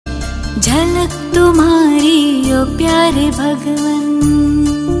झलक तुम्हारी ओ प्यारे भगवन,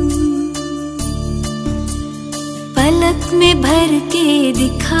 पलक में भर के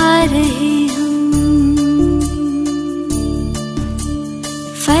दिखा रहे हम,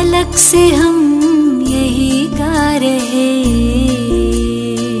 फलक से हम यही गा रहे।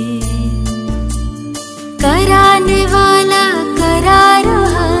 कराने वाला करा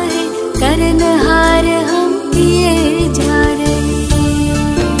रहा है, करनहार हम किए जा रहे।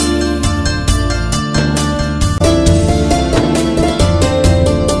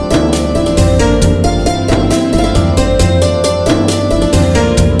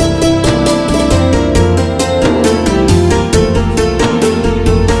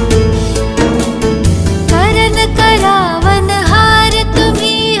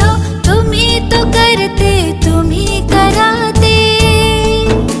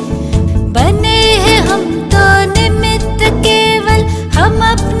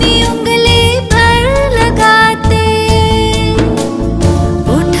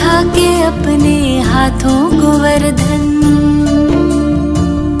 हाथों गोवर्धन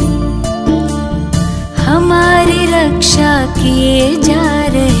हमारी रक्षा किए जा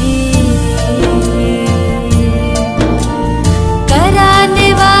रहे।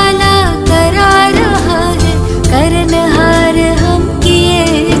 कराने वाला करा रहा है, करनहार हम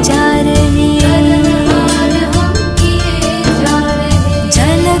किए जा रहे।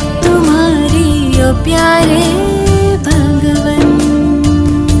 झलक तुम्हारी ओ प्यारे भगवन।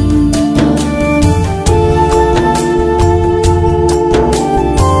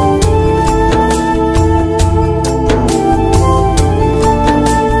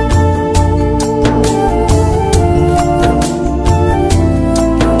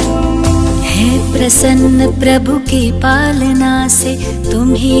 प्रसन्न प्रभु की पालना से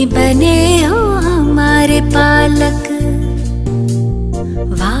तुम ही बने हो हमारे पालक।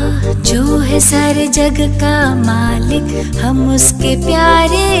 वाह जो है सारे जग का मालिक, हम उसके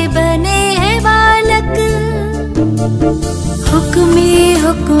प्यारे बने हैं बालक। हुक्म ही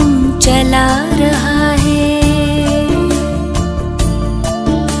हुक्म चला रहा है,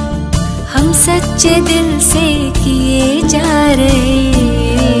 हम सच्चे दिल से किए जा रहे।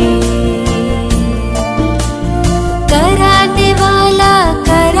 कराने वाला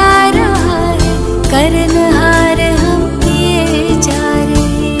करा रहा है, करनहार हम किए जा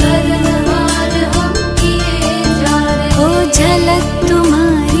रहे। करनहार हम किए जा रहे। ओ झलक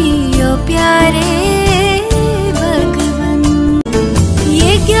तुम्हारी ओ प्यारे भगवन।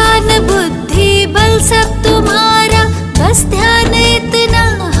 ये ज्ञान बुद्धि बल सब तुम्हारा, बस ध्यान इतना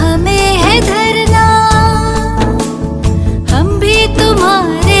हमें है धरना। हम भी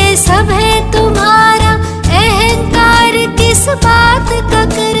तुम्हारे सब है तुम्हारा, किस बात का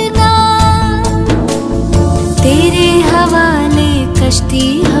करना। तेरे हवाले कश्ती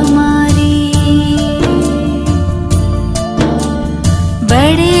हमारी,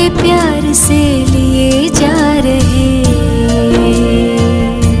 बड़े प्यार से लिए जा रहे।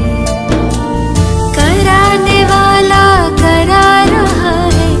 कराने वाला करा रहा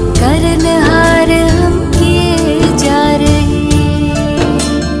है, करनहार हम किए जा रहे।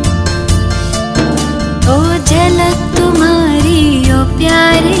 ओ झलक तुम्हारी ओ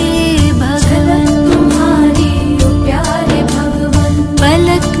प्यारे भगवन, तुम्हारी ओ प्यारे भगवन।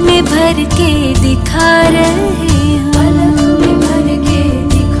 पलक में भर के दिखा रहे हम, पलक में भर के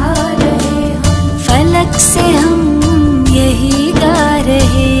दिखा रहे हम। फलक से हम